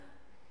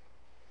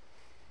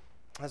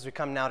As we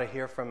come now to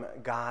hear from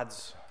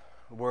God's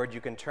word,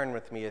 you can turn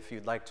with me if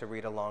you'd like to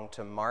read along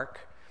to Mark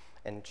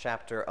in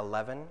chapter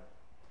 11.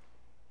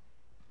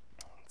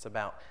 It's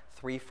about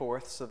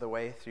 3/4 of the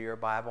way through your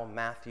Bible.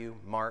 Matthew,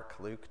 Mark,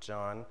 Luke,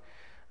 John.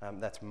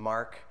 That's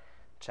Mark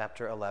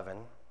chapter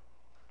 11.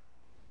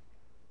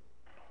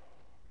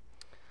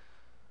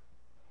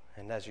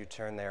 And as you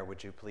turn there,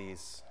 would you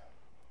please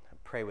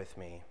pray with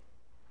me?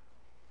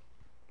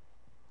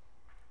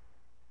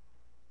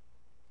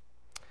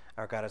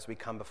 Our God, as we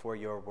come before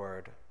your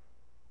word,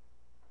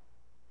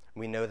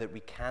 we know that we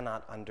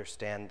cannot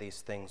understand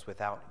these things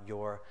without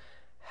your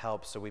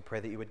help, so we pray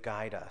that you would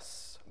guide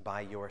us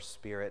by your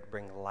Spirit,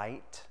 bring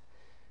light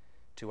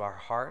to our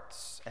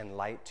hearts and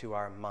light to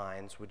our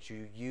minds. Would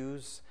you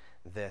use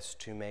this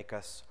to make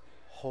us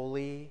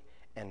holy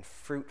and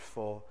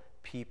fruitful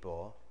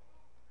people,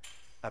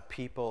 a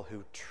people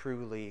who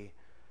truly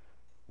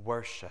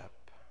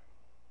worship?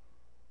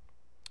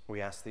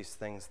 We ask these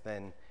things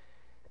then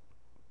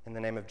in the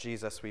name of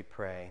Jesus we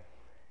pray.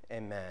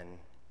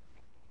 Amen.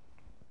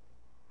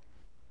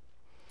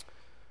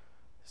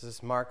 This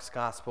is Mark's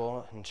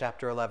Gospel. In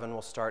chapter 11,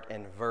 we'll start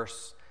in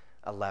verse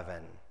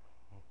 11.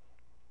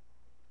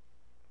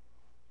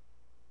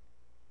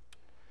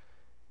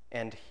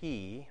 And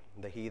he,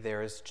 the he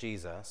there is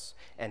Jesus,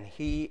 and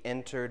he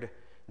entered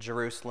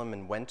Jerusalem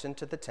and went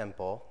into the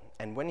temple,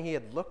 and when he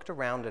had looked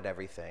around at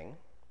everything,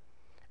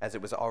 as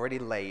it was already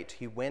late,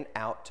 he went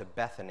out to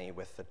Bethany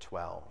with the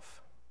 12.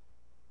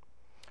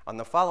 On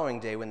the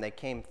following day, when they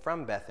came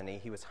from Bethany,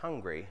 he was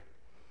hungry.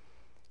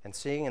 And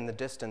seeing in the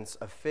distance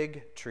a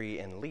fig tree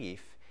in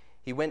leaf,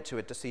 he went to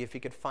it to see if he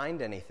could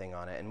find anything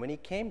on it. And when he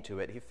came to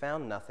it, he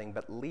found nothing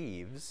but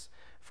leaves,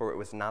 for it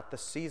was not the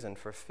season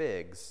for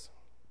figs.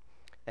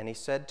 And he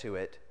said to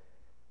it,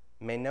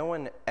 "May no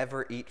one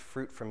ever eat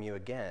fruit from you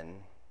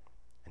again."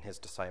 And his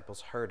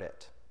disciples heard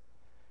it.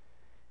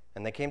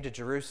 And they came to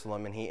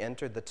Jerusalem, and he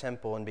entered the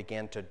temple and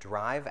began to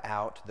drive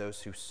out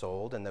those who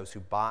sold and those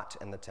who bought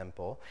in the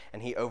temple.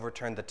 And he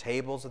overturned the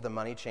tables of the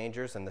money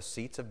changers and the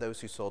seats of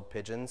those who sold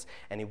pigeons.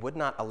 And he would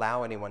not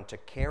allow anyone to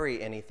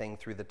carry anything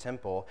through the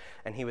temple.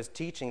 And he was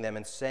teaching them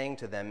and saying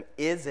to them,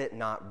 "Is it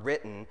not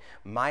written,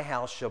 'My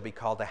house shall be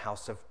called a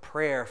house of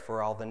prayer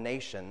for all the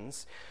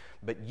nations'?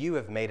 But you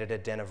have made it a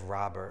den of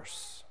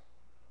robbers."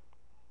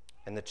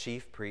 And the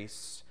chief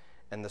priests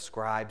and the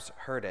scribes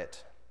heard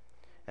it,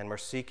 and were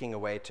seeking a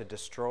way to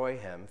destroy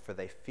him, for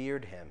they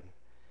feared him,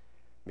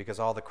 because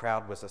all the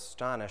crowd was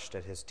astonished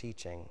at his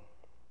teaching.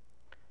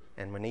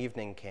 And when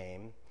evening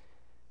came,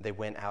 they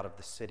went out of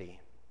the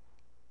city.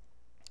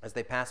 As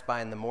they passed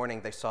by in the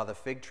morning, they saw the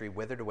fig tree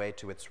withered away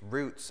to its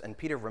roots, and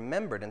Peter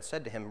remembered and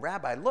said to him,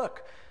 "Rabbi,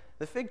 look,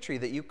 the fig tree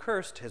that you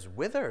cursed has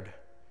withered."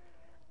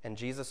 And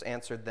Jesus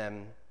answered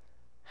them,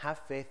 "Have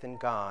faith in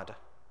God.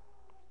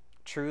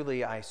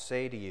 Truly I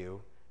say to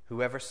you,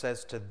 whoever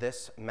says to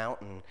this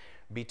mountain,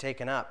 'Be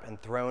taken up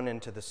and thrown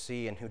into the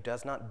sea,' and who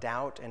does not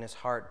doubt in his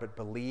heart but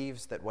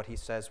believes that what he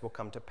says will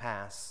come to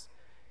pass,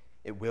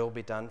 it will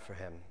be done for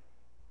him.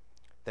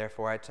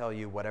 Therefore I tell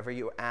you, whatever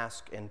you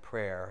ask in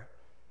prayer,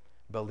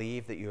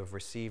 believe that you have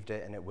received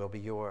it and it will be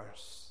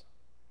yours.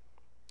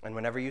 And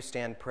whenever you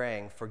stand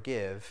praying,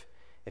 forgive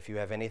if you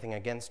have anything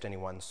against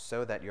anyone,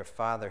 so that your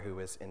Father who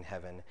is in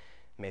heaven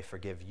may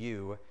forgive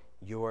you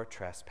your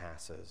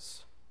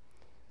trespasses."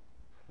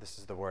 This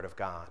is the word of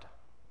God.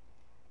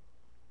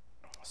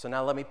 So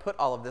now let me put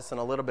all of this in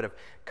a little bit of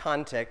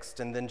context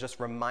and then just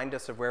remind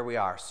us of where we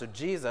are. So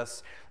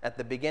Jesus, at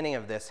the beginning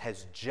of this,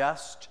 has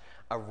just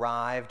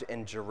arrived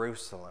in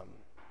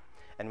Jerusalem.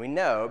 And we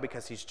know,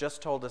 because he's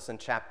just told us in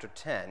chapter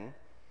 10,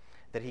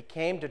 that he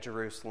came to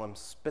Jerusalem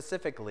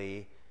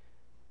specifically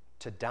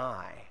to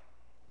die.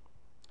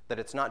 That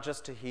it's not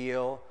just to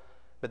heal,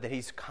 but that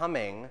he's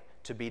coming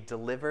to be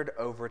delivered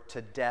over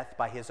to death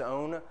by his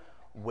own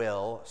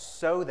will,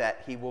 so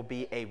that he will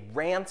be a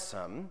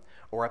ransom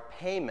or a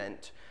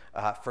payment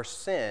for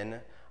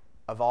sin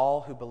of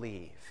all who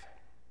believe.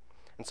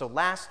 And so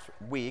last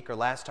week, or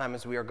last time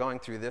as we are going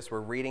through this, we're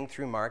reading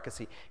through Mark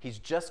as he's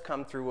just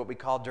come through what we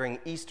call during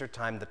Easter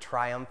time the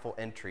triumphal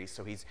entry.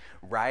 So he's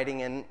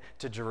riding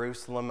into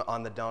Jerusalem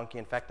on the donkey.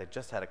 In fact, I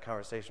just had a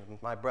conversation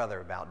with my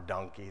brother about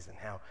donkeys and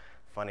how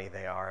funny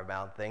they are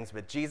about things.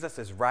 But Jesus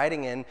is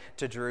riding in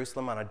to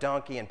Jerusalem on a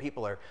donkey, and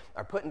people are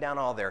putting down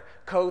all their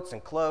coats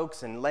and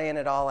cloaks and laying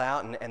it all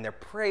out, and they're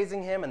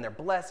praising him and they're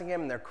blessing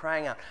him and they're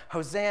crying out,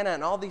 "Hosanna,"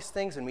 and all these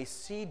things. And we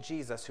see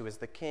Jesus, who is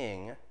the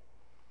king,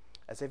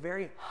 as a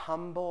very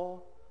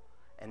humble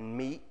and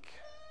meek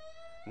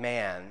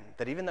man,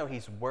 that even though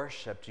he's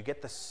worshipped, you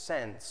get the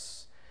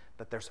sense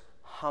that there's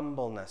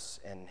humbleness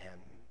in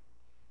him.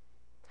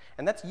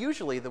 And that's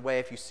usually the way,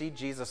 if you see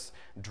Jesus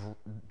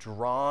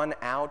drawn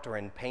out or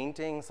in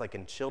paintings, like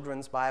in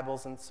children's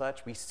Bibles and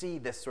such, we see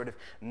this sort of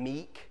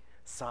meek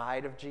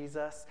side of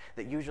Jesus,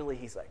 that usually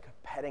he's like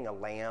petting a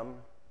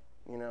lamb,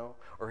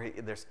 or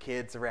there's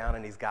kids around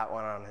and he's got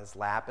one on his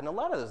lap. And a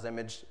lot of those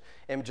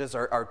images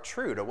are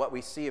true to what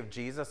we see of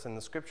Jesus in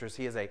the scriptures.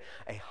 He is a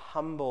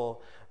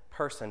humble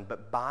person,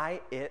 but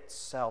by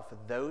itself,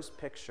 those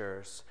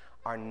pictures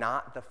are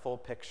not the full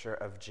picture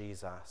of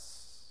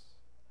Jesus.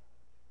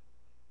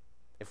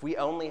 If we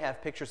only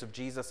have pictures of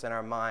Jesus in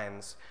our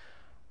minds,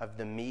 of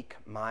the meek,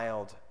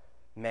 mild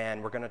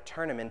man, we're going to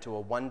turn him into a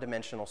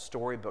one-dimensional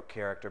storybook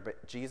character,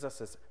 but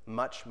Jesus is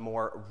much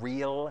more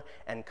real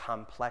and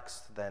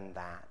complex than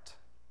that.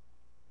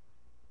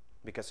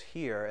 Because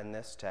here in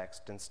this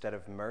text, instead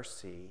of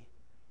mercy,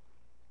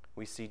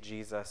 we see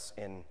Jesus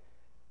in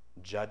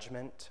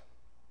judgment,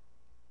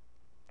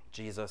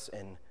 Jesus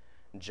in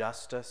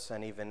justice,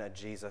 and even a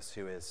Jesus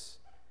who is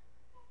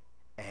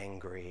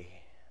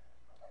angry.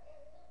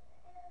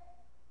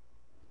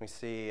 We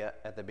see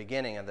at the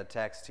beginning of the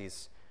text,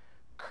 he's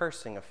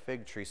cursing a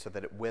fig tree so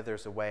that it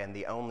withers away, and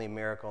the only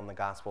miracle in the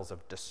Gospels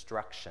of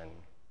destruction.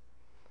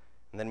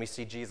 And then we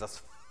see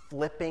Jesus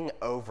flipping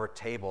over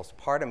tables.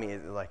 Part of me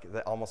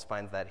almost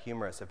finds that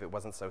humorous if it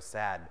wasn't so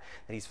sad,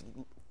 that he's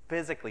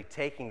physically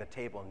taking the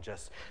table and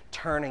just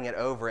turning it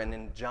over. And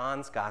in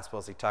John's Gospel,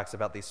 as he talks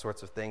about these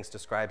sorts of things,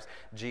 describes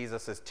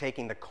Jesus as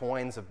taking the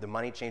coins of the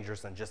money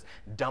changers and just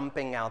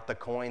dumping out the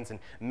coins and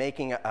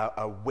making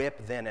a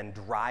whip then and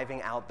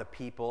driving out the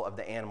people of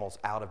the animals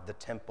out of the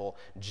temple.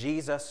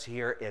 Jesus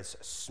here is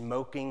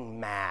smoking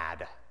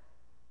mad.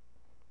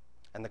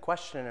 And the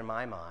question in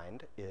my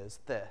mind is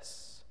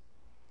this: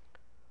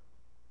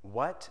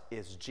 what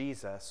is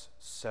Jesus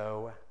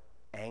so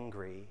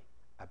angry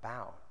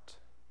about?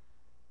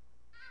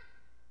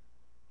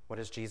 What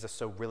is Jesus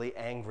so really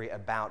angry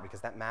about? Because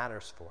that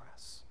matters for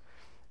us.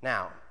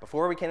 Now,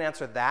 before we can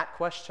answer that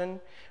question,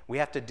 we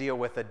have to deal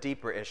with a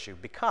deeper issue,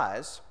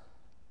 because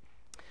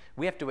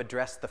we have to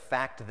address the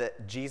fact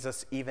that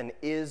Jesus even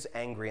is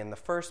angry in the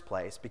first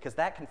place, because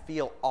that can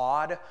feel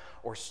odd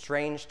or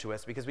strange to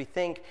us, because we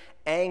think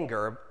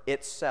anger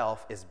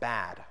itself is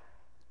bad.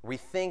 We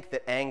think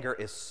that anger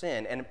is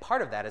sin, and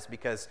part of that is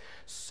because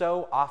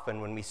so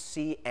often when we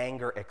see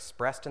anger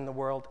expressed in the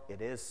world,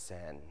 it is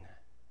sin.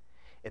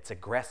 It's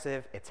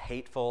aggressive, it's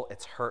hateful,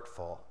 it's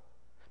hurtful.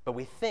 But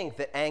we think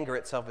that anger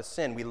itself is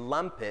sin. We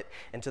lump it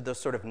into those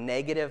sort of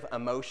negative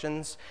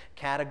emotions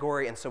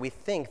category, and so we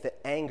think that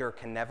anger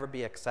can never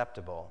be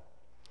acceptable.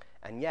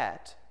 And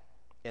yet,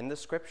 in the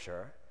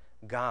Scripture,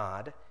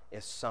 God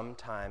is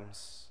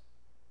sometimes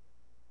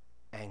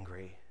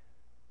angry.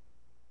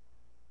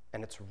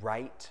 And it's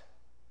right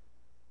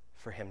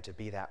for him to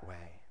be that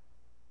way.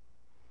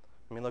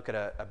 Let me look at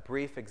a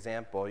brief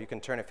example. You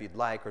can turn if you'd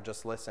like, or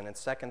just listen. In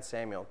 2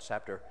 Samuel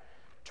chapter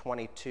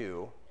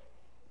 22.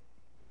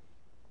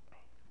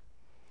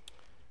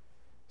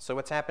 So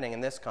what's happening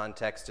in this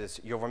context is,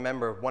 you'll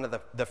remember one of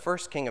the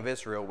first king of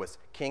Israel was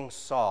King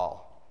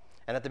Saul.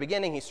 And at the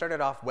beginning, he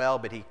started off well,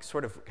 but he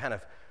sort of kind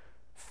of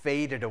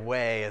faded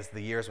away as the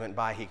years went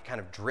by. He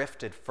kind of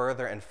drifted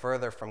further and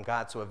further from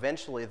God. So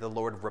eventually the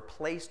Lord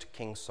replaced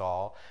King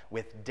Saul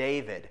with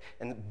David.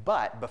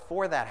 But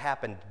before that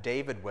happened,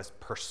 David was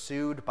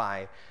pursued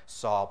by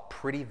Saul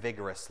pretty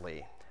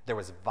vigorously. There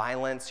was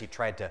violence. He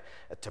tried to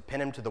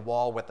pin him to the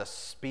wall with a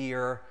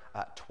spear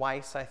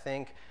twice, I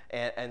think.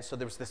 And so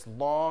there was this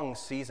long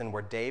season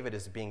where David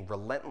is being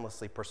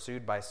relentlessly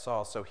pursued by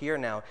Saul. So here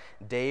now,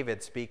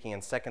 David speaking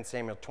in 2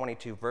 Samuel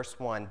 22, verse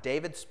 1,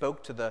 David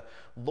spoke to the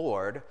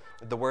Lord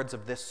the words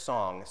of this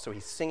song. So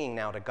he's singing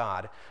now to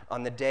God,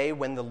 on the day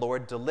when the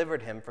Lord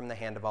delivered him from the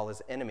hand of all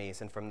his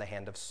enemies and from the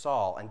hand of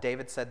Saul. And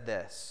David said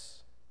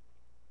this: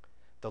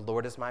 the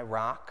Lord is my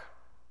rock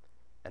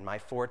and my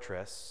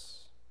fortress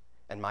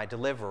and my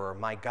deliverer,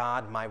 my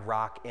God, my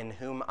rock, in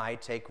whom I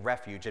take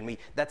refuge. And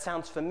that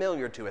sounds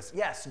familiar to us.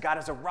 Yes, God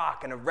is a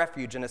rock and a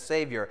refuge and a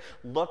savior.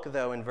 Look,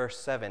 though, in verse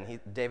 7,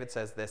 David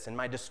says this: in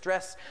my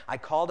distress I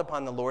called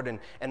upon the Lord,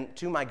 and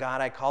to my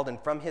God I called,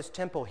 and from his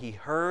temple he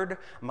heard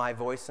my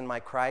voice, and my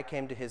cry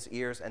came to his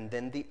ears, and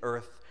then the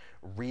earth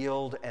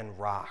reeled and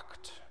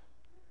rocked.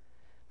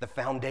 The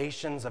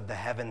foundations of the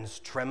heavens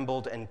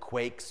trembled and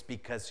quakes,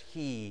 because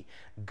he,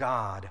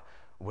 God,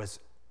 was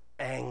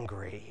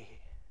angry.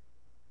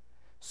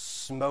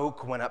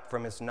 Smoke went up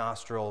from his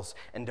nostrils,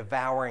 and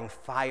devouring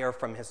fire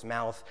from his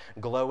mouth,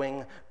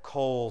 glowing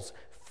coals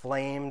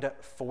flamed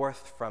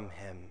forth from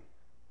him.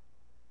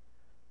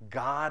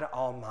 God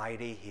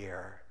Almighty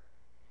here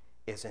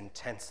is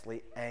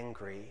intensely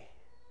angry.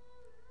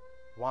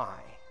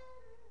 Why?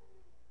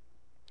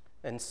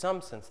 In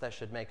some sense, that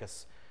should make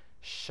us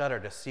shudder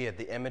to see it.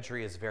 The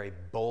imagery is very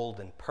bold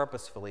and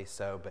purposefully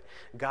so, but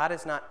God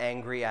is not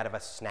angry out of a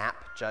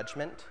snap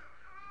judgment.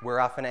 We're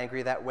often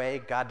angry that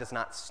way. God does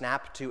not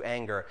snap to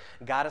anger.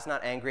 God is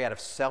not angry out of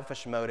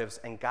selfish motives,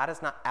 and God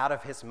is not out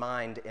of his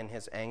mind in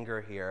his anger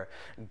here.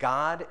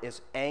 God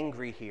is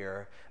angry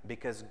here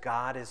because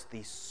God is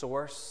the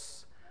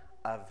source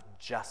of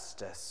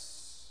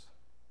justice.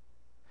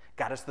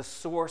 God is the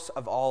source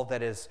of all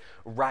that is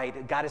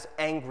right. God is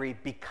angry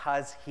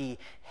because he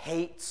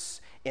hates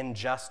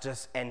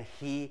injustice and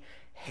he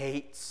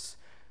hates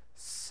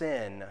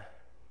sin.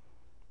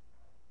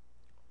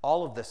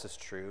 All of this is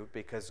true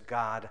because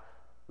God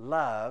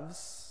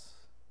loves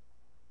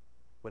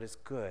what is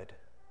good.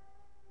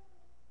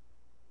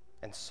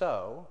 And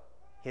so,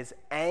 His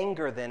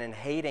anger then in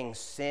hating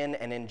sin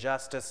and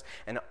injustice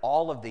and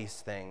all of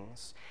these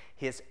things,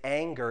 his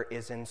anger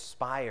is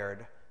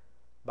inspired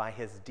by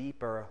his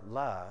deeper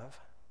love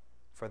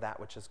for that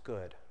which is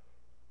good.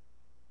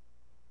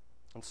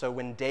 And so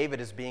when David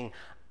is being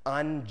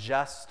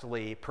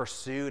unjustly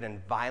pursued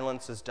and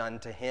violence is done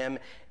to him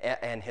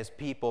and his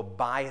people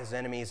by his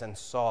enemies and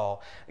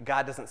Saul,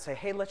 God doesn't say,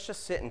 hey, let's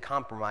just sit and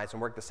compromise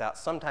and work this out.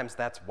 Sometimes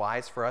that's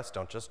wise for us.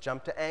 Don't just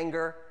jump to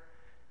anger.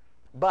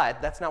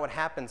 But that's not what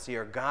happens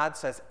here. God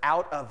says,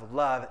 out of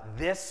love,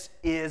 this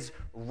is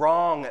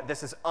wrong.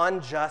 This is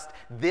unjust.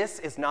 This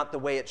is not the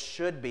way it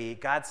should be.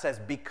 God says,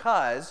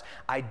 because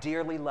I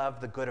dearly love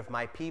the good of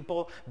my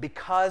people,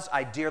 because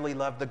I dearly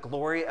love the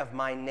glory of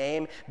my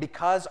name,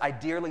 because I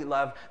dearly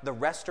love the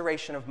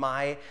restoration of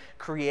my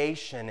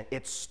creation,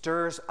 it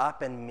stirs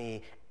up in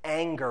me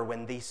anger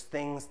when these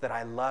things that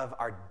I love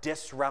are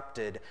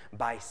disrupted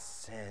by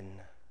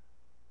sin.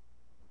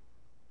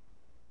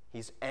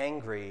 He's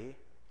angry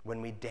when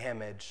we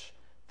damage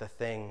the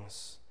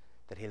things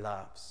that he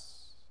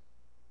loves.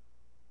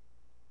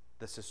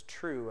 This is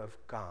true of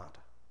God.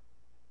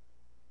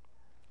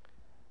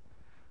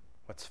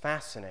 What's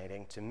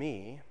fascinating to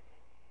me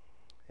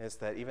is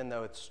that even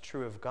though it's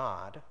true of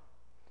God,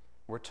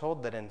 we're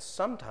told that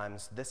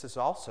sometimes this is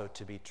also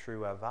to be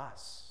true of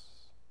us.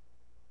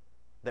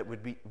 That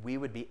we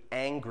would be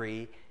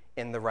angry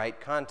in the right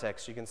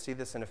context. You can see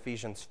this in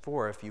Ephesians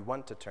 4 if you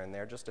want to turn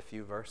there, just a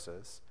few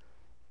verses.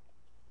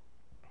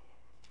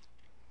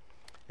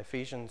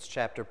 Ephesians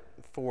chapter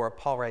 4,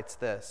 Paul writes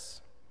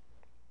this.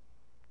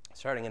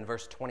 Starting in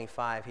verse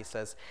 25, he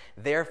says,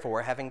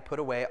 therefore, having put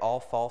away all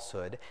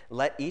falsehood,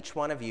 let each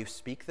one of you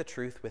speak the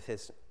truth with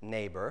his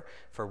neighbor,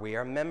 for we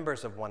are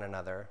members of one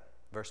another.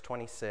 Verse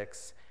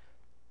 26,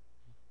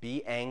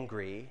 be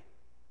angry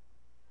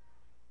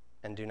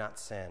and do not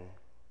sin.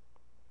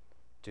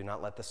 Do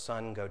not let the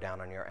sun go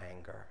down on your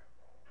anger.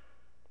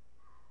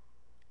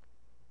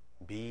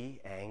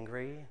 Be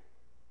angry?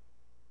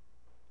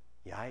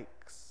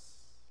 Yikes.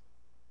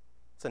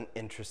 It's an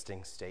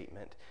interesting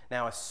statement.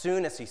 Now, as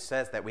soon as he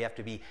says that, we have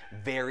to be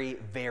very,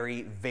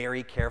 very,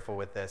 very careful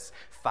with this.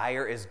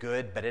 Fire is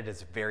good, but it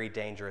is very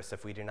dangerous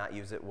if we do not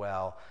use it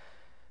well.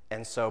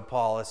 And so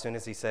Paul, as soon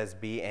as he says,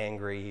 be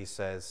angry, he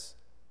says,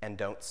 and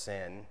don't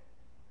sin,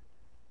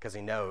 because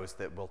he knows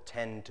that we'll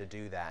tend to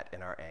do that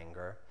in our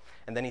anger.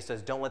 And then he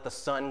says, don't let the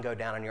sun go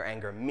down on your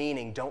anger,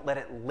 meaning don't let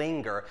it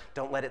linger.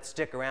 Don't let it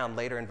stick around.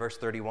 Later in verse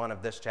 31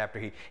 of this chapter,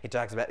 he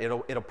talks about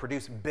it'll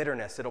produce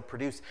bitterness. It'll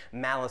produce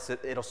malice.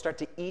 It'll start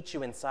to eat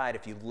you inside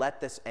if you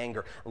let this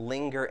anger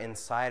linger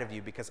inside of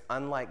you, because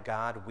unlike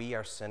God, we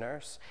are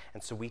sinners.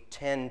 And so we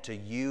tend to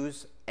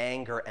use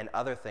anger and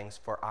other things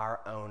for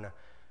our own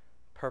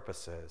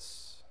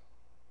purposes.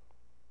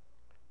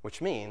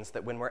 Which means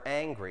that when we're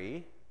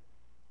angry,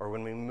 or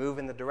when we move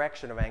in the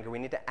direction of anger, we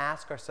need to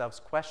ask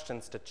ourselves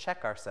questions to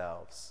check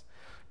ourselves.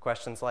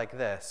 Questions like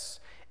this: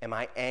 am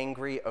I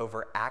angry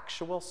over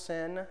actual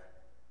sin,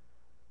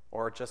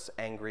 or just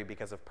angry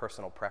because of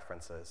personal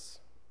preferences?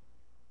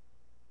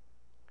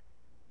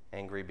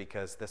 Angry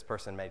because this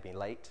person made me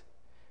late,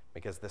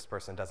 because this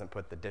person doesn't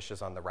put the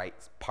dishes on the right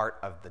part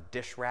of the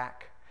dish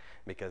rack,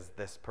 because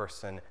this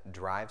person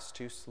drives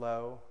too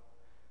slow.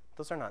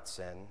 Those are not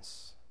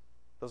sins.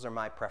 Those are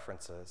my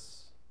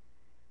preferences,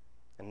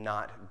 and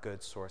not a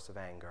good source of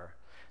anger.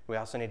 We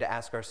also need to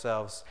ask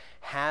ourselves,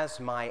 has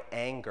my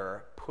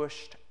anger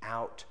pushed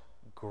out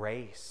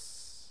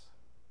grace?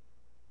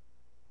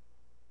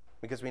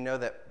 Because we know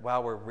that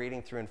while we're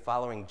reading through and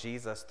following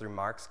Jesus through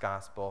Mark's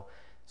gospel,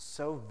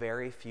 so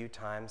very few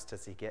times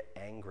does he get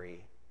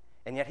angry.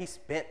 And yet he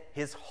spent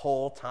his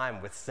whole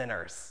time with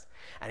sinners.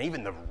 And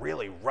even the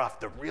really rough,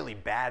 the really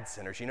bad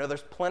sinners. You know,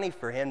 there's plenty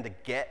for him to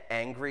get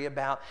angry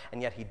about,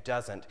 and yet he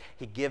doesn't.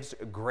 He gives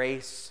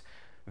grace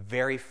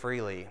very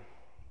freely.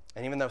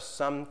 And even though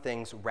some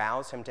things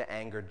rouse him to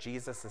anger,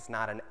 Jesus is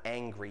not an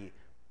angry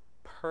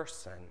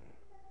person.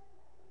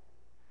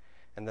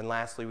 And then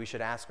lastly, we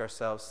should ask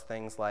ourselves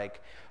things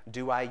like,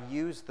 do I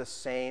use the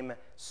same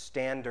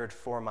standard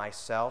for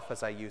myself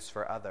as I use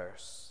for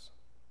others?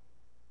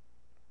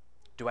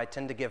 Do I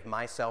tend to give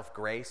myself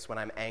grace when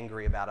I'm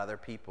angry about other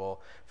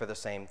people for the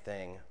same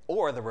thing?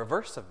 Or the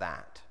reverse of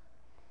that?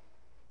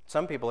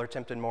 Some people are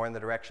tempted more in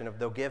the direction of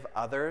they'll give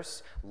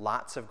others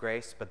lots of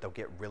grace, but they'll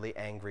get really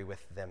angry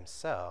with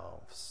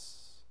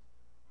themselves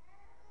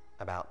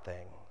about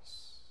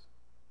things.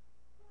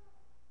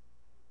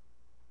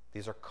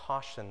 These are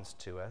cautions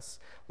to us.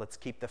 Let's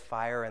keep the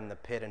fire in the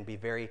pit and be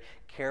very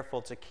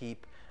careful to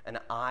keep an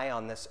eye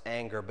on this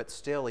anger, but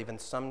still, even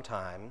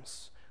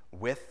sometimes,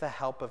 with the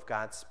help of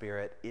God's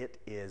Spirit, it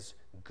is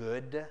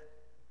good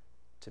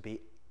to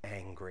be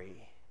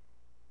angry,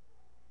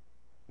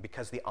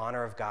 because the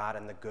honor of God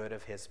and the good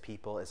of his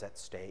people is at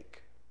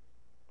stake.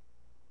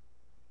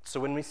 So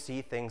when we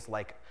see things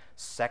like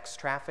sex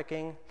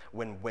trafficking,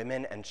 when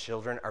women and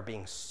children are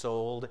being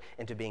sold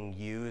into being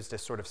used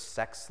as sort of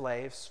sex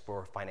slaves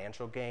for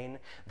financial gain,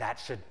 that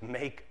should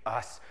make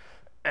us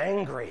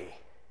angry.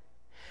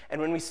 And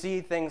when we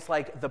see things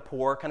like the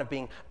poor kind of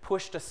being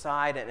pushed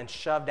aside and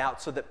shoved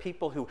out so that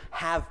people who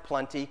have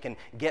plenty can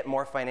get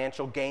more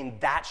financial gain,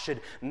 that should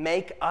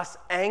make us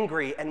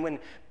angry. And when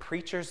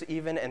preachers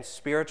even and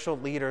spiritual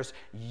leaders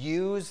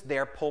use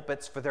their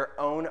pulpits for their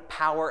own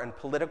power and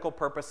political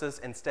purposes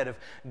instead of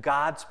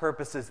God's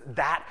purposes,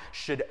 that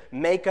should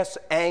make us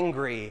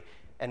angry.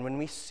 And when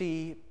we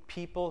see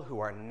people who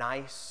are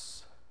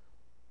nice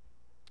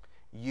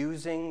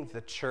using the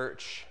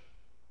church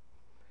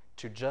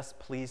to just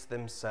please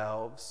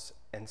themselves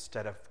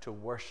instead of to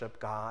worship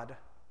God,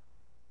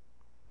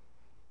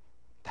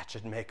 that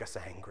should make us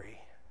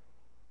angry.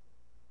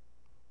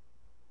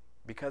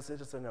 Because it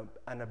is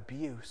an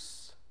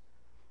abuse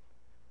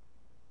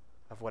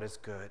of what is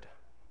good.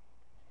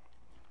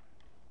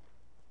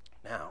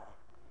 Now,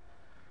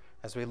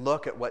 as we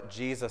look at what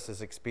Jesus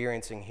is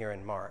experiencing here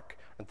in Mark,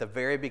 at the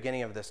very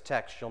beginning of this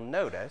text, you'll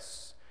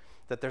notice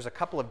that there's a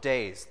couple of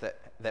days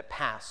that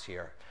pass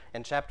here.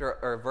 In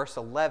verse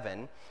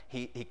 11,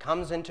 he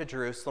comes into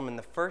Jerusalem, and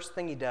the first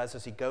thing he does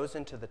is he goes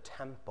into the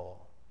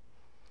temple.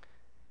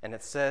 And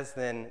it says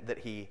then that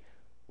he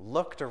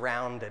looked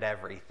around at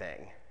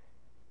everything.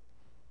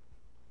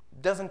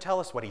 Doesn't tell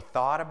us what he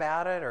thought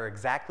about it or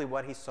exactly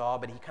what he saw,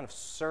 but he kind of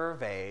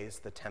surveys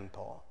the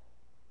temple.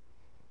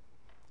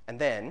 And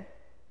then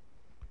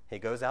he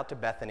goes out to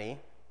Bethany,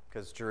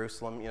 because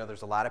Jerusalem,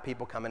 there's a lot of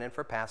people coming in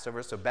for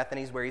Passover, so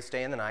Bethany's where he's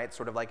staying the night,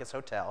 sort of like his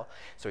hotel.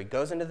 So he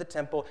goes into the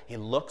temple, he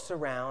looks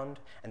around,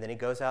 and then he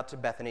goes out to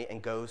Bethany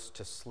and goes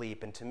to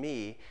sleep. And to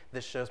me,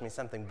 this shows me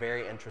something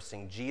very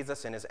interesting.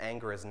 Jesus in his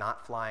anger is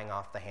not flying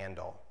off the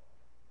handle.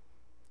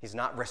 He's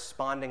not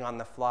responding on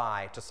the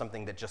fly to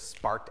something that just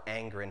sparked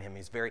anger in him.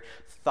 He's very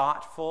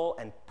thoughtful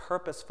and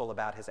purposeful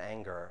about his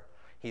anger.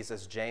 He's,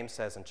 as James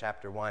says in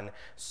chapter 1,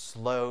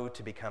 slow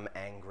to become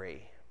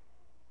angry.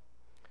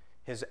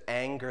 His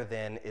anger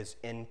then is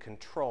in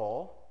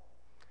control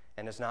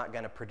and is not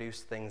going to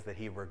produce things that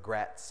he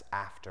regrets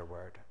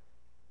afterward.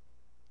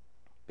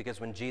 Because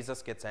when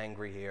Jesus gets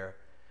angry here,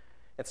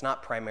 it's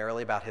not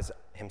primarily about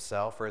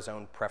himself or his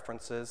own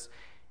preferences.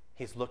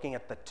 He's looking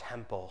at the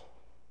temple,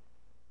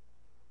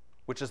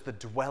 which is the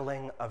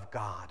dwelling of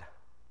God,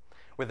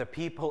 where the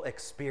people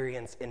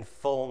experience in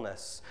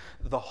fullness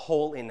the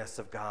holiness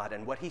of God.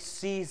 And what he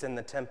sees in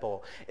the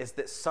temple is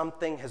that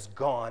something has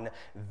gone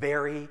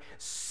very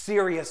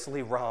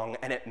seriously wrong,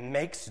 and it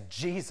makes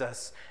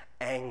Jesus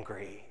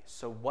angry.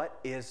 So what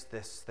is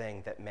this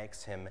thing that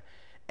makes him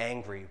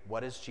angry?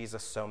 What is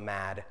Jesus so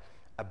mad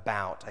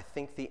about? I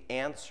think the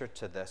answer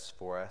to this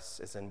for us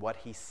is in what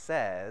he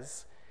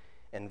says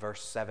in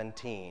verse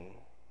 17.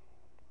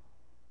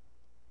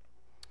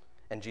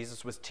 And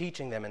Jesus was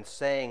teaching them and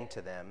saying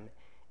to them,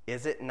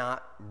 "Is it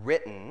not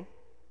written,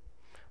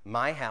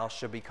 my house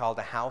shall be called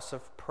a house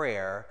of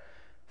prayer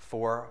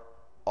for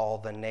all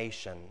the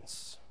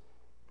nations?"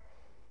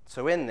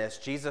 So in this,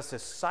 Jesus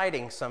is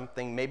citing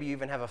something. Maybe you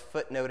even have a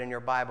footnote in your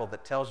Bible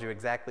that tells you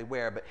exactly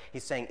where, but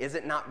he's saying, is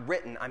it not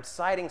written? I'm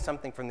citing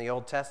something from the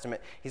Old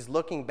Testament. He's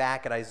looking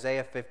back at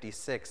Isaiah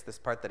 56, this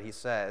part that he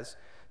says.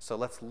 So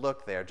let's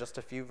look there, just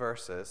a few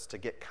verses to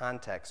get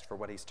context for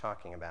what he's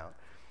talking about.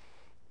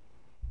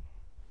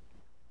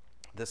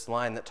 This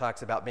line that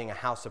talks about being a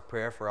house of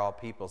prayer for all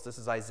peoples. This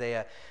is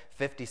Isaiah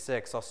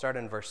 56. I'll start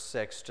in verse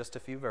 6, just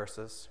a few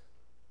verses.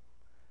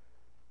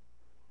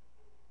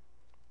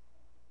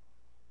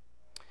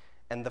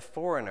 "And the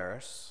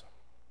foreigners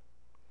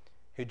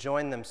who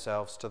join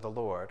themselves to the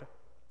Lord,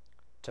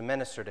 to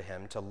minister to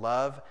him, to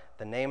love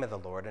the name of the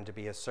Lord, and to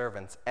be his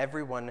servants,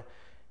 everyone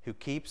who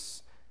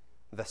keeps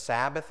the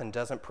Sabbath and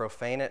doesn't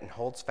profane it and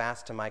holds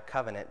fast to my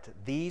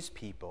covenant, these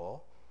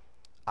people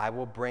I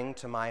will bring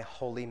to my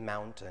holy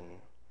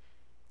mountain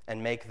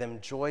and make them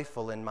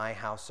joyful in my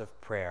house of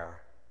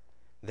prayer.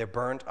 Their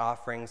burnt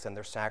offerings and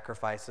their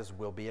sacrifices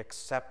will be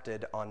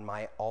accepted on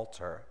my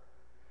altar.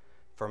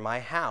 For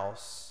my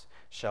house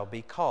shall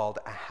be called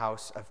a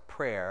house of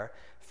prayer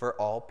for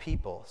all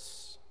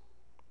peoples.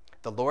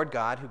 The Lord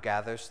God who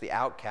gathers the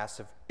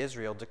outcasts of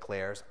Israel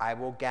declares, I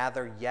will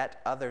gather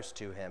yet others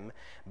to him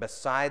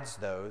besides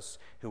those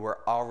who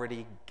were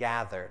already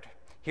gathered."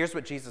 Here's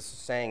what Jesus is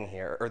saying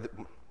here,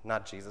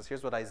 not Jesus,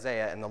 here's what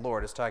Isaiah and the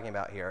Lord is talking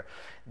about here.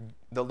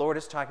 The Lord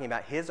is talking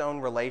about his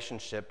own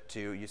relationship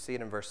to, you see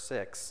it in verse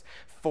 6,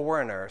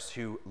 foreigners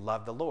who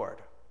love the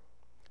Lord.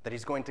 That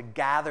he's going to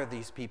gather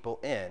these people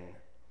in.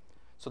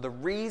 So the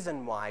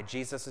reason why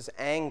Jesus is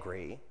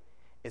angry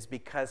is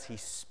because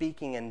he's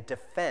speaking in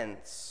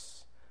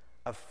defense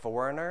of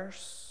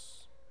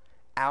foreigners,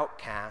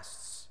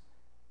 outcasts,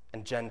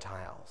 and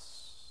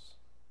Gentiles.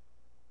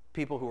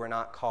 People who are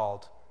not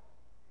called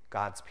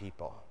God's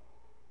people.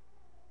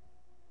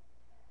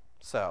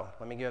 So,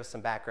 let me give us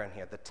some background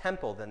here. The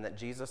temple, then, that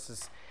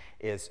Jesus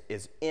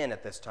is in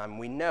at this time,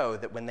 we know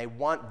that when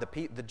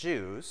the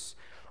Jews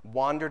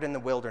wandered in the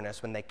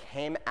wilderness, when they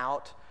came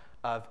out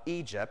of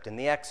Egypt in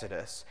the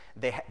Exodus,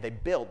 they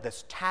built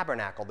this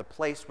tabernacle, the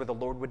place where the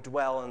Lord would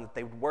dwell and that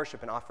they would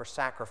worship and offer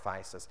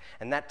sacrifices.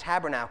 And that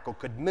tabernacle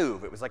could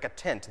move. It was like a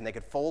tent, and they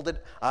could fold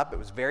it up. It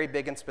was very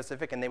big and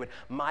specific, and they would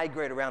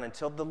migrate around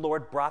until the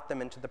Lord brought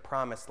them into the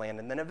promised land.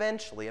 And then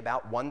eventually,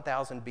 about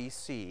 1000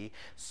 BC,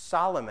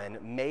 Solomon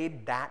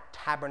made that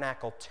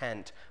tabernacle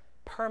tent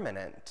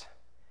permanent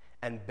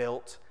and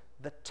built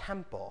the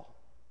temple.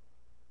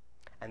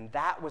 And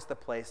that was the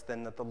place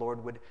then that the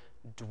Lord would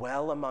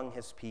dwell among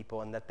his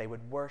people and that they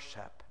would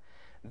worship.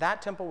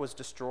 That temple was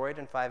destroyed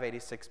in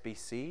 586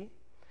 BC,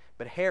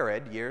 but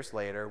Herod, years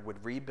later,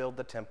 would rebuild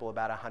the temple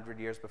about 100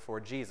 years before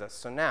Jesus.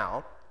 So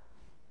now,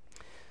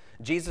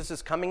 Jesus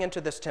is coming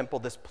into this temple,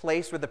 this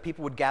place where the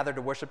people would gather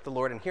to worship the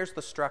Lord, and here's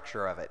the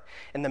structure of it.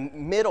 In the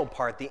middle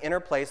part, the inner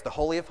place, the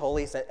Holy of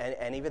Holies,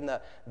 and even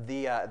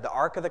the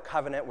Ark of the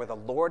Covenant where the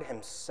Lord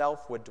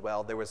himself would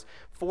dwell, there was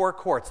 4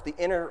 courts. The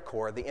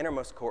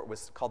innermost court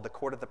was called the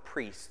Court of the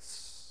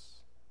Priests.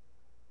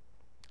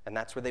 And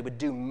that's where they would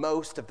do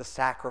most of the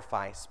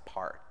sacrifice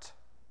part.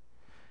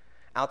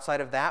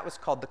 Outside of that was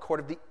called the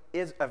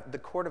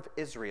Court of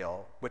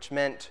Israel, which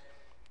meant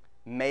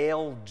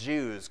male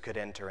Jews could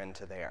enter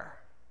into there.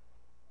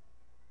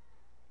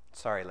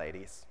 Sorry,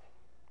 ladies.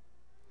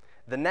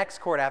 The next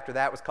court after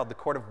that was called the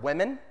Court of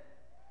Women.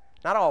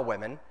 Not all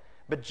women,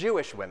 but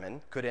Jewish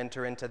women could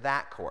enter into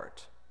that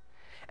court.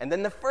 And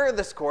then the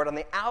furthest court on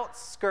the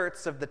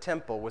outskirts of the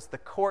temple was the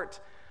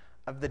Court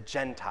of the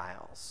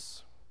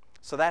Gentiles.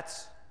 So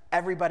that's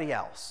everybody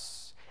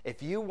else.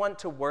 If you want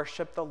to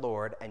worship the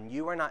Lord and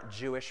you are not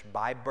Jewish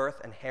by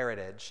birth and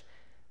heritage,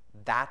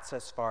 that's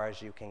as far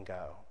as you can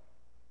go.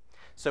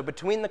 So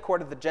between the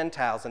Court of the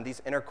Gentiles and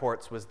these inner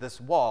courts was this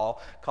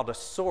wall called a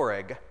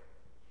soreg. It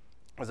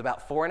was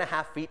about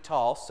 4.5 feet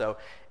tall. So,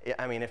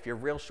 I mean, if you're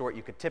real short,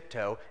 you could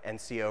tiptoe and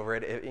see over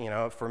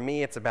it. For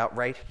me, it's about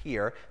right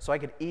here. So I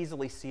could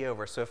easily see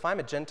over. So if I'm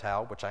a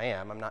Gentile, which I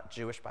am, I'm not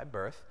Jewish by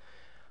birth,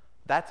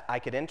 I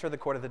could enter the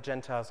Court of the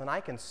Gentiles and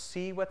I can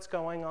see what's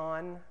going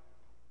on,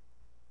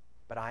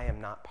 but I am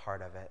not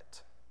part of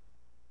it.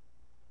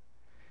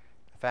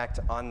 In fact,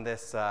 on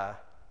this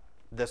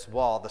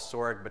wall, the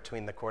soreg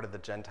between the Court of the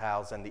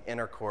Gentiles and the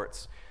inner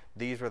courts,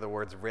 these were the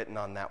words written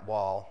on that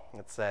wall.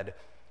 It said,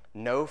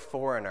 "No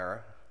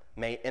foreigner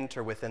may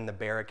enter within the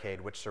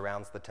barricade which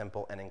surrounds the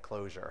temple and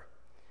enclosure.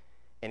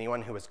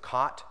 Anyone who is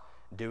caught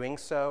doing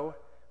so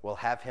will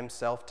have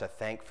himself to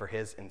thank for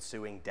his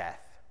ensuing death."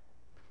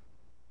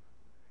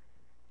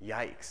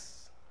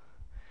 Yikes.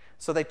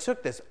 So they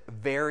took this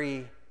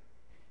very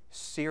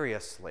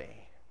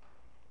seriously.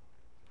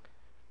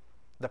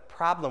 The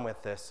problem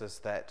with this is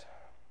that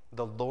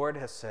the Lord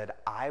has said,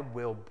 I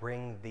will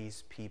bring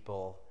these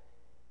people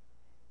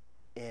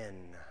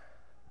in.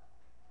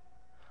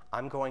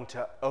 I'm going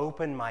to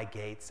open my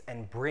gates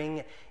and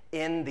bring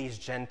in these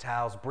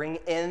Gentiles, bring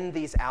in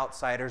these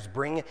outsiders,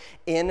 bring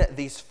in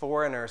these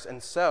foreigners.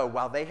 And so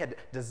while they had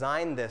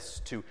designed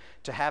this to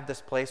have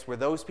this place where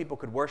those people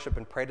could worship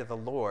and pray to the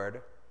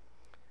Lord,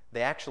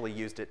 they actually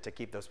used it to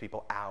keep those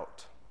people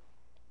out.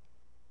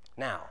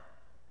 Now,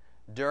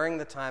 during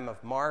the time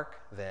of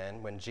Mark,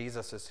 then, when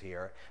Jesus is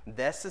here,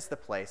 this is the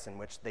place in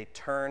which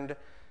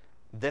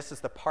this is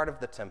the part of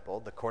the temple,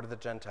 the Court of the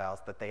Gentiles,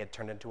 that they had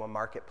turned into a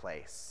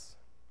marketplace.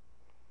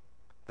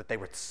 That they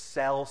would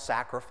sell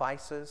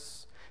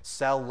sacrifices,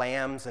 sell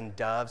lambs and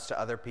doves to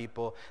other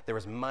people. There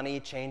was money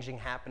changing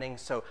happening.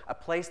 So a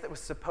place that was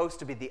supposed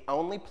to be the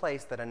only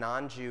place that a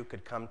non-Jew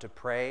could come to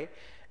pray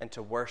and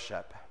to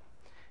worship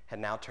had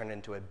now turned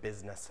into a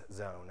business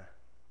zone.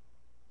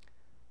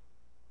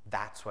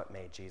 That's what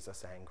made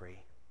Jesus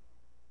angry.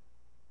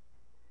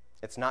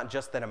 It's not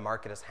just that a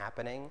market is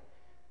happening.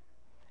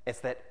 It's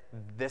that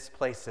this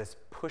place is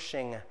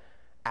pushing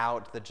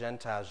out the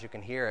Gentiles. You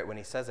can hear it when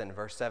he says it in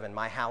verse 7,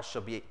 "My house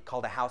shall be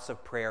called a house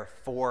of prayer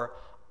for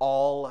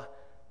all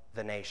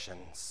the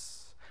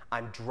nations."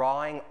 I'm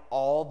drawing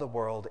all the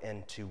world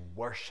in to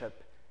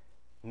worship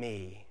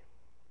me.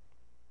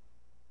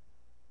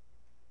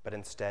 But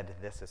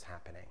instead, this is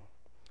happening.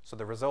 So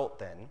the result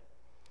then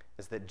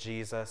is that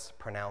Jesus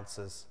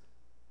pronounces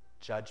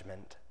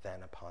judgment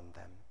then upon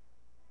them.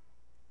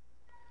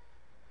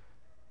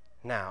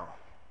 Now,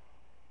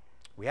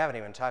 we haven't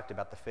even talked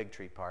about the fig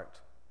tree part.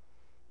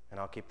 And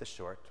I'll keep this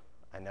short.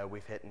 I know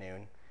we've hit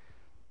noon.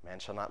 Man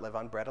shall not live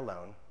on bread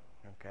alone.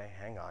 Okay,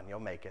 hang on, you'll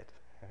make it.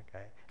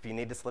 Okay, if you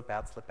need to slip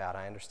out,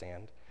 I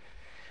understand.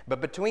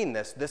 But between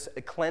this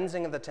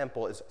cleansing of the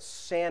temple is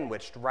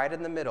sandwiched right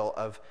in the middle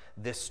of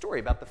this story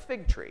about the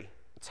fig tree.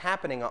 It's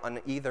happening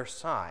on either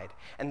side.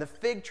 And the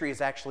fig tree is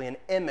actually an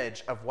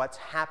image of what's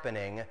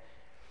happening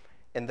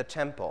in the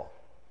temple.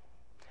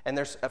 And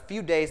there's a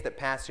few days that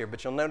pass here,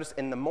 but you'll notice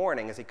in the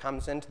morning as he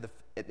comes into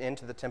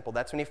the temple,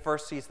 that's when he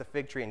first sees the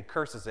fig tree and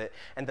curses it,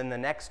 and then the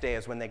next day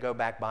is when they go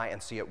back by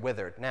and see it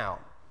withered. Now,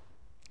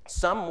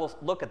 some will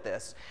look at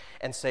this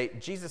and say,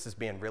 Jesus is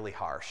being really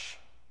harsh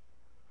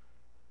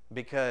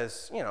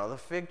because, the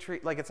fig tree,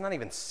 it's not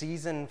even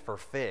season for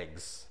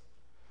figs.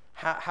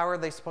 How are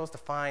they supposed to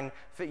find,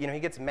 he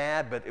gets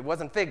mad, but it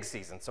wasn't fig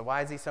season, so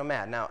why is he so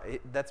mad? Now,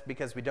 that's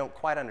because we don't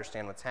quite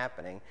understand what's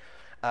happening.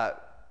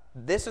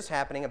 This is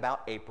happening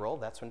about April.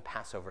 That's when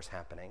Passover's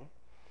happening.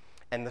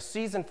 And the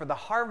season for the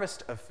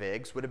harvest of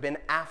figs would have been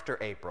after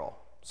April.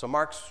 So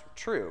Mark's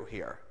true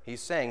here.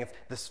 He's saying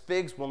the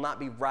figs will not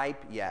be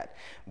ripe yet.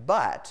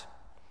 But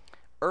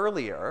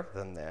earlier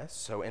than this,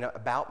 so in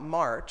about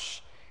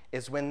March,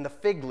 is when the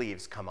fig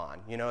leaves come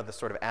on. The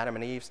sort of Adam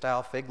and Eve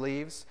style fig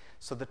leaves.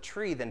 So the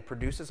tree then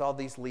produces all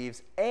these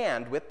leaves,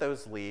 and with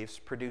those leaves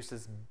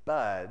produces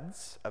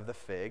buds of the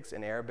figs,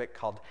 in Arabic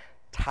called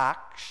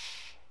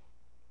taksh.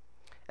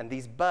 And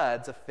these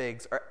buds of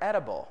figs are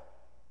edible.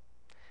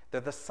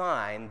 They're the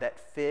sign that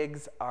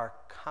figs are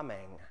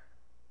coming.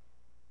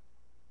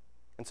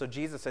 And so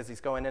Jesus, as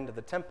he's going into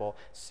the temple,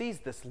 sees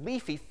this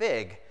leafy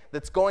fig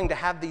that's going to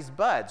have these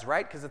buds,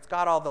 right? Because it's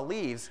got all the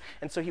leaves.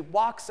 And so he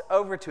walks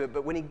over to it,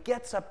 but when he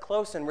gets up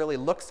close and really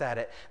looks at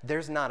it,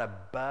 there's not a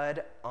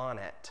bud on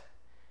it,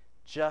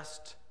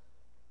 just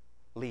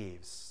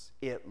leaves.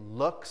 It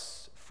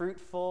looks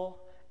fruitful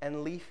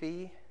and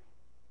leafy,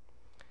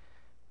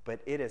 but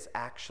it is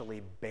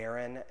actually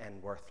barren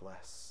and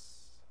worthless.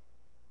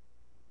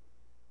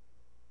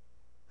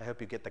 I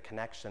hope you get the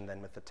connection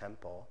then with the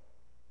temple.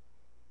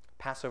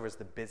 Passover is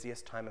the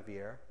busiest time of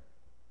year.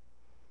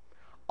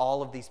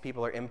 All of these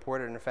people are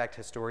imported. In fact,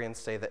 historians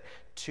say that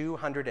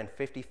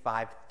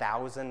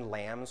 255,000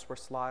 lambs were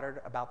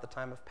slaughtered about the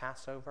time of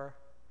Passover.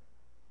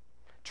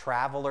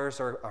 Travelers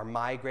are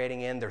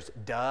migrating in. There's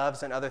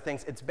doves and other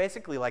things. It's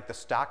basically like the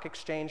stock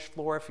exchange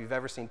floor, if you've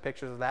ever seen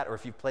pictures of that, or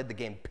if you've played the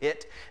game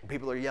Pit, and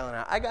people are yelling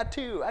out, I got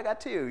two.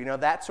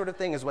 That sort of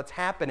thing is what's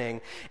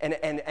happening. And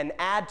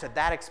add to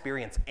that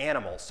experience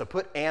animals. So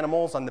put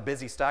animals on the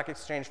busy stock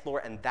exchange floor,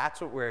 and that's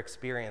what we're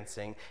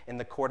experiencing in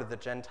the court of the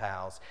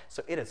Gentiles.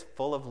 So it is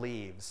full of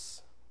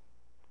leaves,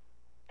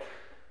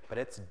 but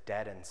it's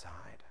dead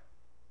inside.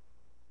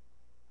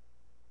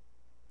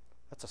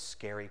 That's a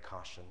scary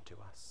caution to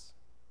us.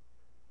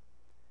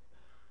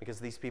 Because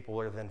these people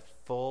were then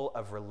full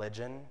of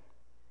religion,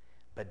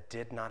 but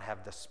did not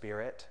have the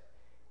Spirit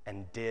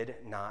and did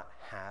not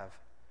have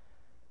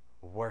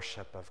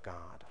worship of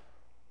God.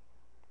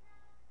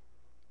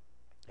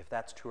 If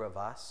that's true of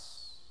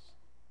us,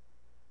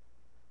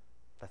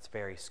 that's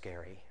very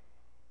scary.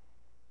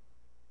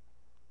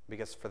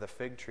 Because for the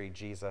fig tree,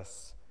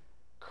 Jesus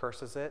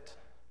curses it,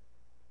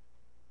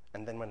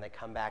 and then when they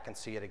come back and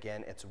see it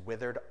again, it's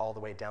withered all the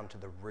way down to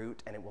the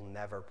root, and it will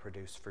never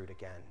produce fruit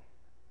again.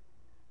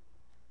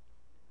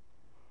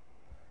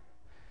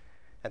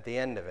 At the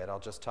end of it, I'll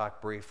just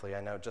talk briefly. I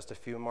know just a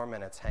few more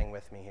minutes. Hang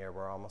with me here.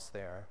 We're almost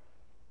there.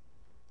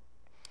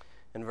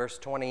 In verse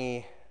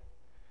 20,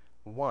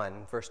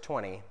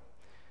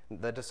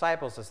 the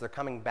disciples, as they're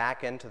coming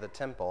back into the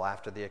temple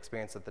after the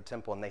experience at the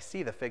temple, and they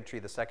see the fig tree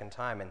the second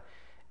time,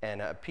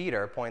 and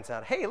Peter points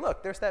out, hey,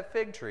 look, there's that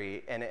fig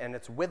tree, and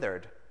it's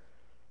withered.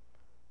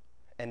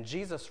 And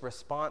Jesus'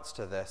 response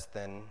to this,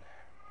 then,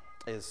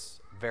 is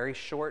very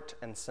short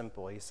and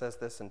simple. He says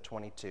this in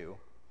 22.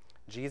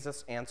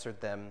 Jesus answered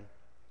them,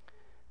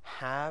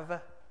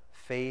 have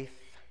faith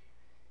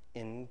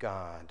in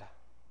God.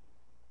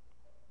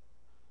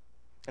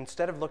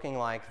 Instead of looking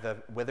like the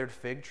withered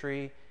fig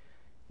tree,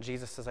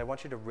 Jesus says, I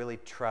want you to really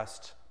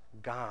trust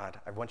God.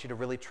 I want you to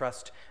really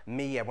trust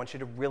me. I want you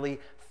to really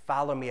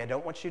follow me. I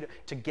don't want you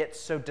to get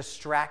so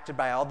distracted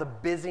by all the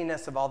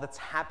busyness of all that's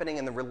happening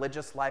in the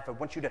religious life. I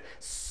want you to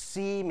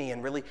see me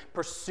and really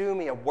pursue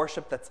me, a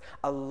worship that's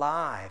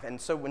alive.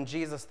 And so when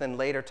Jesus then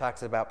later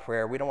talks about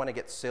prayer, we don't want to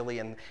get silly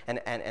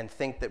and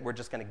think that we're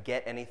just going to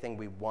get anything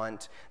we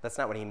want. That's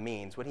not what he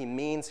means. What he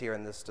means here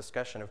in this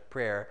discussion of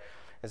prayer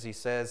is he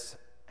says,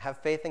 have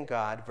faith in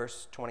God,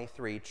 verse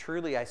 23,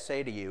 truly I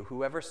say to you,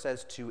 whoever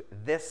says to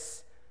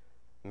this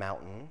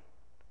mountain,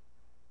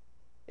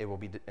 it will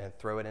be,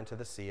 throw it into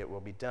the sea, it will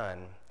be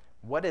done.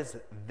 What is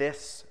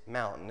this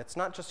mountain? It's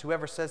not just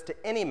whoever says to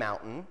any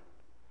mountain,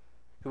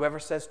 whoever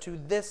says to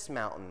this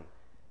mountain.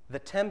 The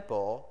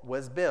temple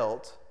was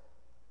built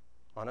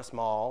on a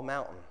small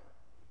mountain.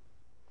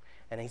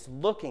 And he's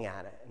looking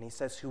at it, and he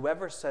says,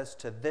 whoever says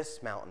to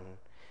this mountain,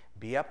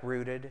 be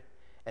uprooted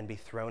and be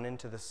thrown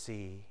into the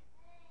sea,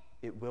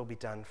 it will be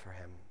done for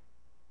him.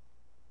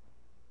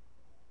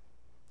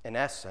 In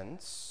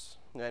essence,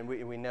 and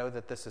we know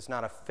that this is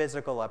not a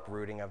physical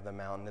uprooting of the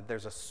mountain, that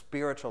there's a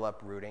spiritual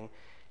uprooting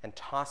and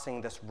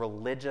tossing this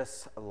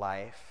religious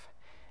life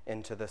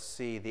into the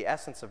sea. The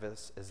essence of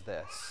this is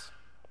this,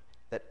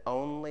 that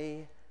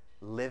only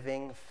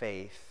living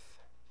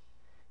faith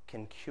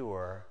can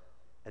cure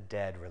a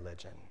dead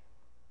religion.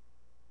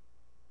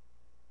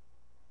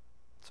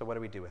 So what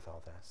do we do with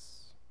all this?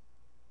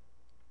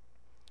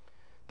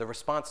 The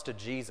response to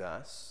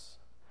Jesus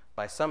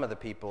by some of the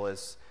people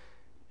is,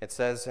 it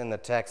says in the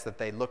text that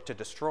they looked to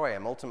destroy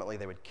him. Ultimately,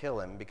 they would kill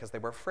him because they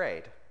were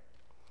afraid.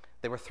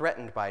 They were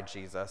threatened by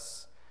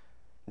Jesus.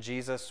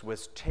 Jesus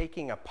was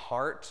taking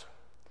apart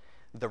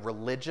the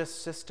religious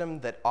system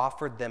that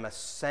offered them a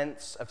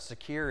sense of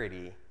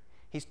security.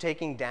 He's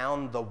taking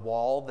down the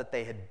wall that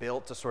they had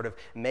built to sort of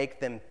make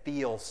them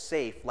feel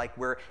safe, like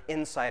we're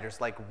insiders,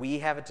 like we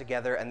have it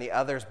together and the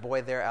others,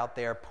 boy, they're out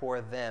there, poor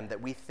them, that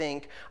we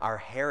think our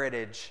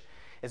heritage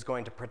is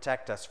going to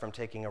protect us from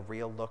taking a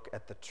real look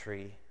at the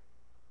tree.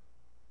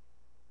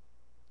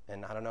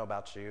 And I don't know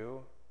about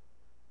you,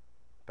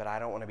 but I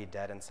don't want to be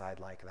dead inside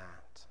like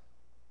that.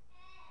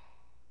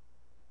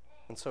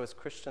 And so as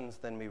Christians,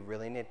 then we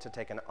really need to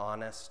take an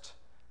honest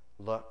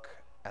look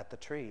at the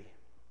tree,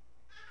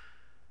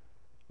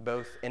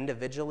 both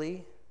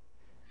individually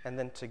and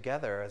then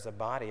together as a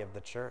body of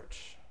the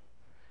church.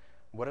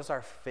 What does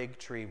our fig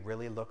tree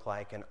really look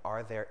like, and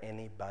are there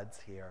any buds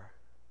here?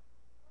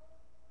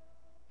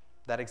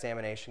 That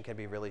examination can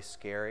be really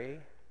scary,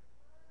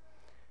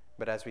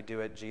 but as we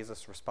do it,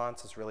 Jesus'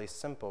 response is really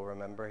simple.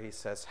 Remember, he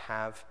says,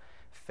 have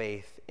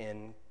faith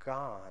in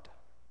God.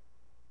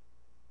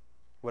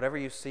 Whatever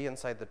you see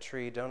inside the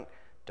tree, don't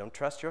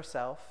trust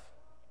yourself.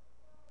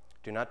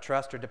 Do not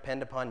trust or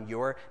depend upon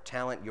your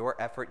talent, your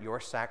effort, your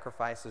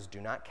sacrifices.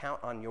 Do not count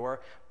on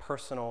your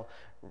personal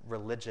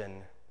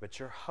religion, but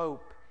your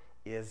hope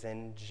is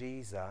in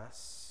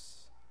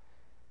Jesus.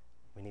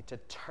 We need to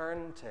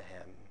turn to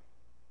him.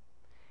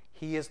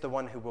 He is the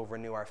one who will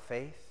renew our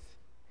faith.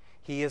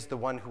 He is the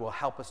one who will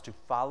help us to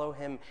follow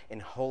him in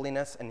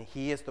holiness, and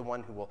he is the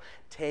one who will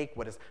take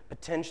what is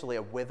potentially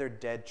a withered,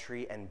 dead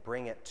tree and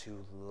bring it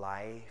to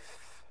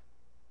life.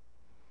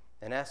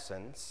 In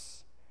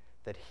essence,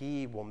 that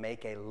he will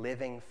make a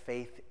living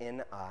faith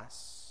in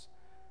us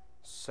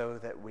so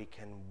that we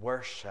can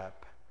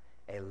worship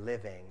a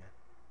living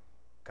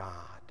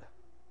God.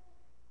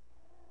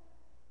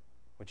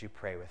 Would you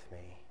pray with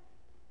me?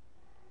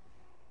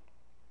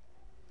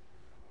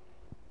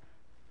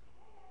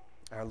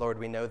 Our Lord,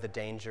 we know the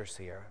dangers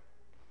here.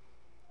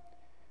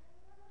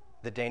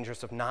 The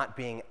dangers of not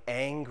being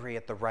angry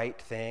at the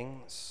right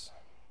things.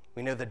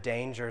 We know the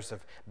dangers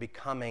of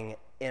becoming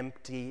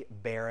empty,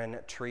 barren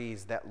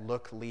trees that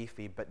look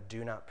leafy but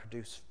do not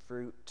produce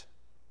fruit.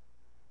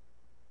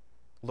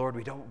 Lord,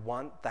 we don't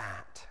want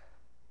that.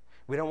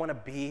 We don't want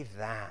to be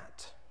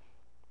that.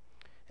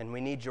 And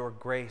we need your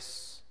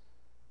grace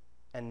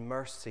and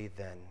mercy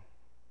then.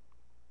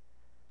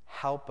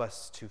 Help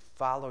us to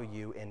follow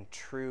you in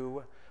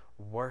true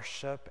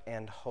worship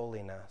and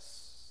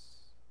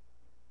holiness,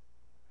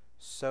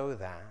 so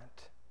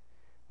that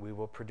we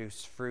will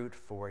produce fruit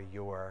for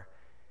your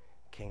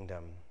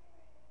kingdom.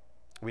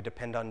 We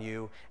depend on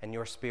you and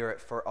your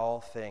Spirit for all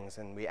things,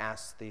 and we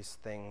ask these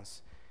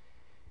things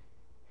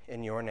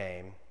in your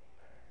name.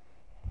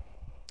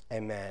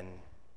 Amen.